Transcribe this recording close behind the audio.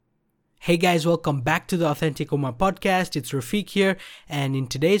Hey guys, welcome back to the Authentic Umar podcast. It's Rafiq here, and in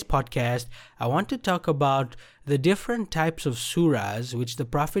today's podcast, I want to talk about the different types of surahs which the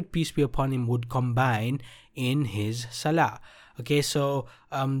Prophet, peace be upon him, would combine in his salah. Okay, so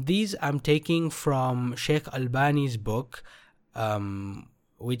these I'm taking from Sheikh Albani's book,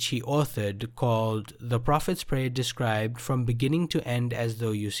 which he authored, called The Prophet's Prayer Described from Beginning to End as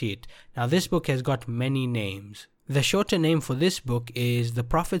Though You See It. Now, this book has got many names. The shorter name for this book is The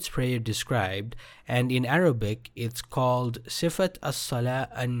Prophet's Prayer Described, and in Arabic it's called Sifat as-Salah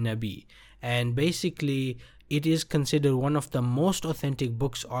an-Nabi. And basically it is considered one of the most authentic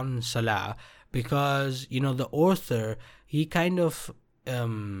books on Salah because, the author, he kind of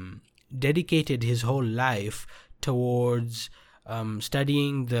dedicated his whole life towards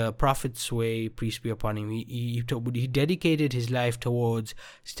studying the Prophet's way, peace be upon him. He dedicated his life towards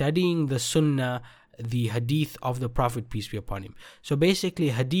studying the Sunnah, the hadith of the Prophet, peace be upon him. So basically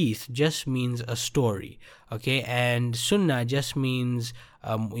hadith just means a story, okay, and sunnah just means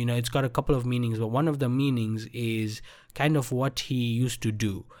it's got a couple of meanings, but one of the meanings is kind of what he used to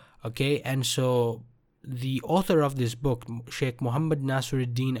do, okay. And so the author of this book, Sheikh Muhammad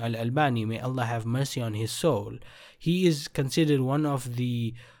Nasiruddin Al-Albani, may Allah have mercy on his soul, he is considered one of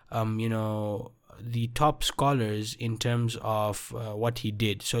the the top scholars in terms of what he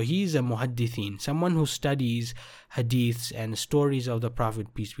did. So he's a muhaddithin, someone who studies hadiths and stories of the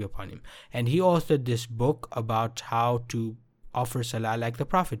Prophet, peace be upon him. And he authored this book about how to offer salah like the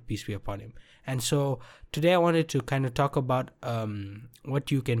Prophet, peace be upon him. And so today I wanted to kind of talk about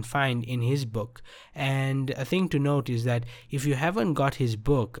what you can find in his book. And a thing to note is that if you haven't got his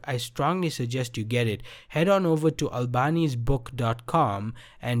book, I strongly suggest you get it. Head on over to albanisbook.com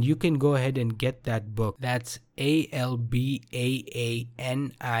and you can go ahead and get that book. That's ALBAANIS,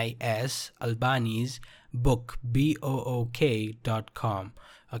 Albanis book, BOOK.com.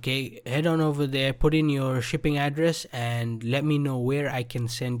 Okay, head on over there, put in your shipping address and let me know where I can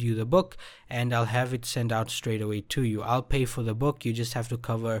send you the book, and I'll have it sent out straight away to you. I'll pay for the book, you just have to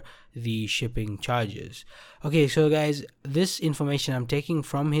cover the shipping charges. Okay, so guys, this information I'm taking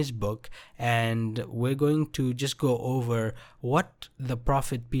from his book, and we're going to just go over what the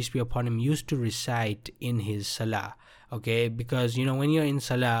Prophet, peace be upon him, used to recite in his salah. Okay, because when you're in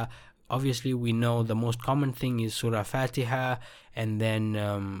salah, obviously we know the most common thing is Surah Fatiha, and then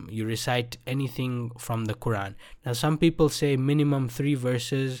you recite anything from the Quran. Now some people say minimum 3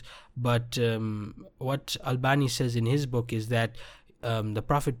 verses, but what Albani says in his book is that the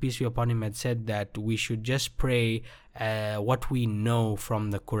Prophet, peace be upon him, had said that we should just pray what we know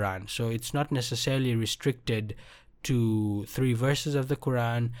from the Quran. So it's not necessarily restricted to 3 verses of the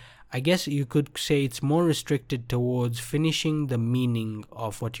Quran. I guess you could say it's more restricted towards finishing the meaning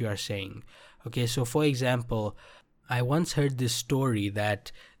of what you are saying. Okay, so for example, I once heard this story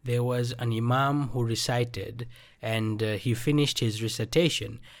that there was an imam who recited, and he finished his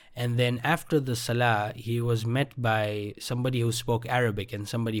recitation, and then after the salah he was met by somebody who spoke Arabic and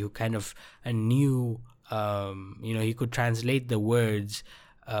somebody who kind of knew he could translate the words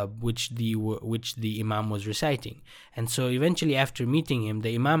which the imam was reciting. And so eventually, after meeting him,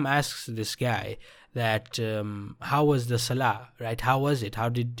 the imam asks this guy that how was the salah, right? How was it? How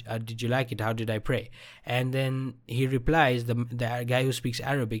did you like it? How did I pray? And then he replies, the guy who speaks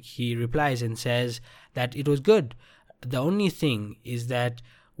Arabic, he replies and says that it was good. The only thing is that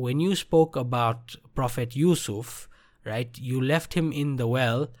when you spoke about Prophet Yusuf, right, you left him in the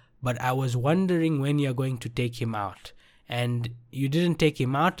well, but I was wondering when you're going to take him out. And you didn't take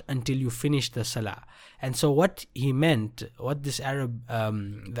him out until you finished the salah. And so what he meant, what this the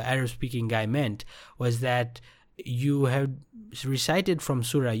Arab-speaking guy meant, was that you have recited from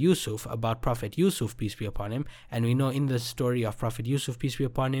Surah Yusuf about Prophet Yusuf, peace be upon him, and we know in the story of Prophet Yusuf, peace be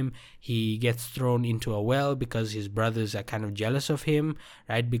upon him, he gets thrown into a well because his brothers are kind of jealous of him,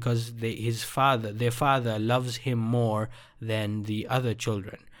 right? Because their father loves him more than the other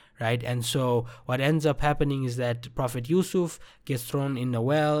children. Right, and so what ends up happening is that Prophet Yusuf gets thrown in a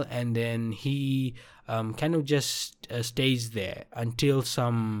well, and then he kind of just stays there until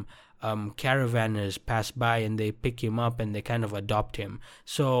some caravanners pass by and they pick him up and they kind of adopt him.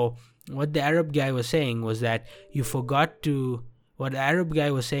 So what the Arab guy was saying was that you forgot to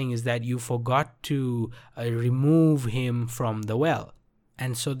remove him from the well.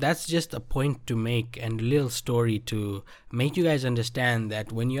 And so that's just a point to make, and a little story to make you guys understand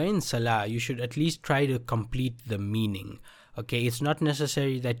that when you're in salah, you should at least try to complete the meaning. Okay, it's not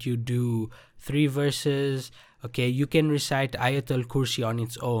necessary that you do 3 verses. Okay, you can recite Ayatul Kursi on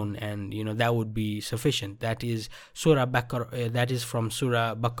its own, and that would be sufficient. That is Surah Baqarah. That is from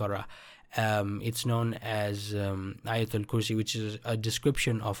Surah Baqarah. It's known as Ayatul Kursi, which is a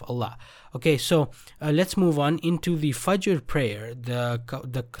description of Allah. Okay, so let's move on into the Fajr prayer,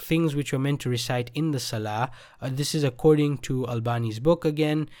 the things which were meant to recite in the Salah. This is according to Albani's book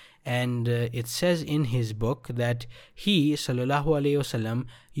again, and it says in his book that he, sallallahu alaihi wasallam,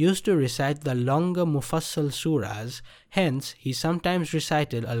 used to recite the longer mufassal surahs. Hence, he sometimes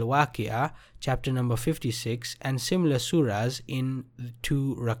recited Al-Waqi'ah, chapter number 56, and similar surahs in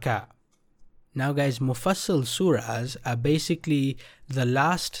 2 rak'ah. Now guys, mufassal surahs are basically the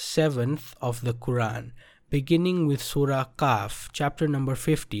last seventh of the Quran, beginning with Surah Qaf, chapter number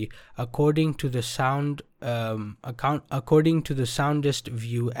 50, according to the soundest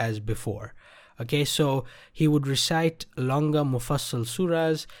view as before. Okay, so he would recite longer mufassal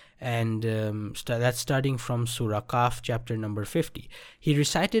surahs, and that's starting from Surah Qaf, chapter number 50. He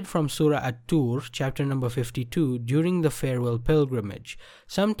recited from Surah At-Tur, chapter number 52, during the farewell pilgrimage.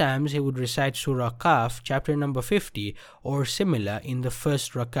 Sometimes he would recite Surah Qaf, chapter number 50, or similar in the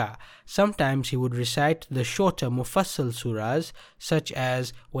first rak'ah. Sometimes he would recite the shorter mufassal surahs, such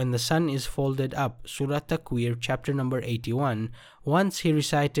as When the Sun is Folded Up, Surah Takwir, chapter number 81. Once he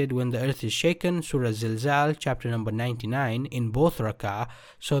recited When the Earth is Shaken, Surah Zilzal, chapter number 99, in both rak'ah,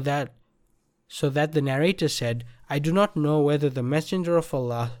 so that the narrator said, I do not know whether the Messenger of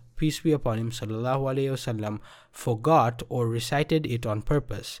Allah, peace be upon him, sallallahu alaihi wasallam, forgot or recited it on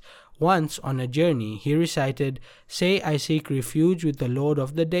purpose. Once on a journey, he recited, Say I seek refuge with the Lord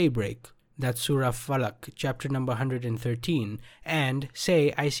of the Daybreak. That's Surah Falaq, chapter number 113, and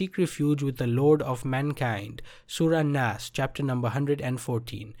Say I seek refuge with the Lord of Mankind, Surah Nas, chapter number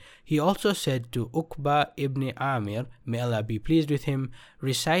 114. He also said to Uqba ibn Amir, may Allah be pleased with him,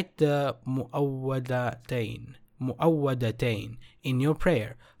 recite the Mu'awwadatain in your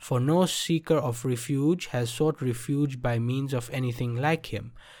prayer, for no seeker of refuge has sought refuge by means of anything like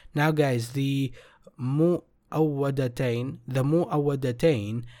him. Now guys, the Mu'awwadatain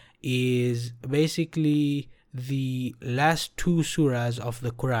is basically the last 2 surahs of the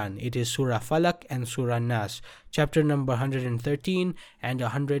Quran. It is Surah Falaq and Surah Nas, chapter number 113 and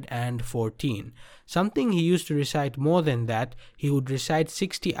 114. Something he used to recite more than that, he would recite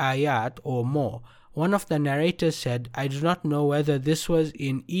 60 ayat or more. One of the narrators said, I do not know whether this was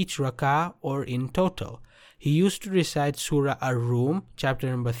in each rak'ah or in total. He used to recite Surah Ar-Rum, chapter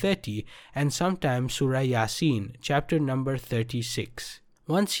number 30, and sometimes Surah Yasin, chapter number 36.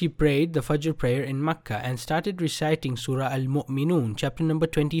 Once he prayed the Fajr prayer in Makkah and started reciting Surah Al-Mu'minun, chapter number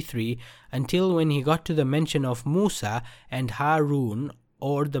 23, until when he got to the mention of Musa and Harun,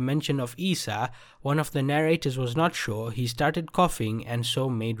 or the mention of Isa. One of the narrators was not sure. He started coughing and so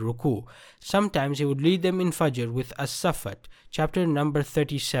made ruku. Sometimes he would lead them in Fajr with As-Safat, chapter number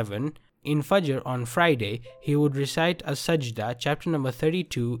 37. In Fajr on Friday, he would recite As-Sajda, chapter number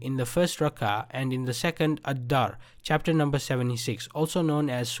 32 in the first rak'ah, and in the second Ad-Dar, chapter number 76, also known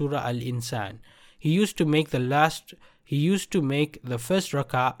as Surah Al-Insan. He used to make the first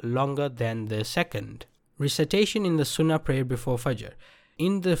rak'ah longer than the second. Recitation in the Sunnah prayer before Fajr.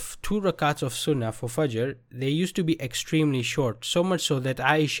 In the 2 rakats of Sunnah for Fajr, they used to be extremely short, so much so that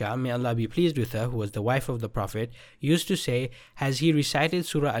Aisha, may Allah be pleased with her, who was the wife of the Prophet, used to say, has he recited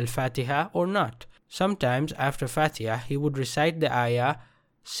Surah Al-Fatiha or not? Sometimes after Fatiha, he would recite the ayah,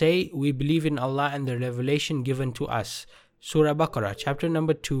 say we believe in Allah and the revelation given to us. Surah Baqarah, chapter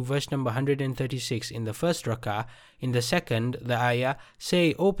number 2, verse number 136 in the first rak'ah. In the second, the ayah,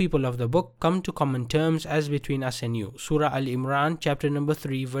 say, O people of the book, come to common terms as between us and you. Surah Al-Imran, chapter number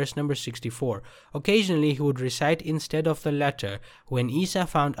 3, verse number 64. Occasionally, he would recite instead of the latter when Isa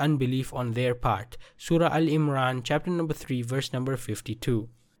found unbelief on their part. Surah Al-Imran, chapter number 3, verse number 52.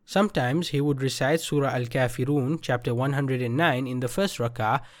 Sometimes he would recite Surah Al-Kafirun, chapter 109 in the first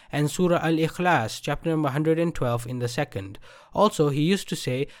rak'ah, and Surah Al-Ikhlas, chapter number 112 in the second. Also, he used to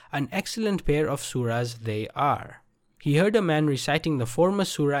say, an excellent pair of surahs they are. He heard a man reciting the former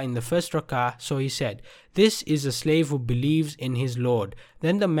surah in the first rak'ah, so he said, this is a slave who believes in his Lord.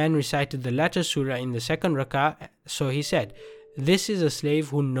 Then the man recited the latter surah in the second rak'ah, so he said, this is a slave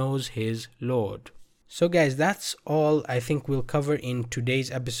who knows his Lord. So guys, that's all I think we'll cover in today's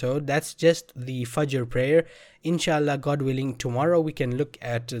episode. That's just the Fajr prayer. Inshallah, God willing, tomorrow we can look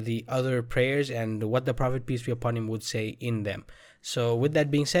at the other prayers and what the Prophet, peace be upon him, would say in them. So with that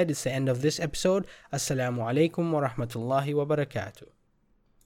being said, it's the end of this episode. Assalamu alaikum wa rahmatullahi wa barakatuh.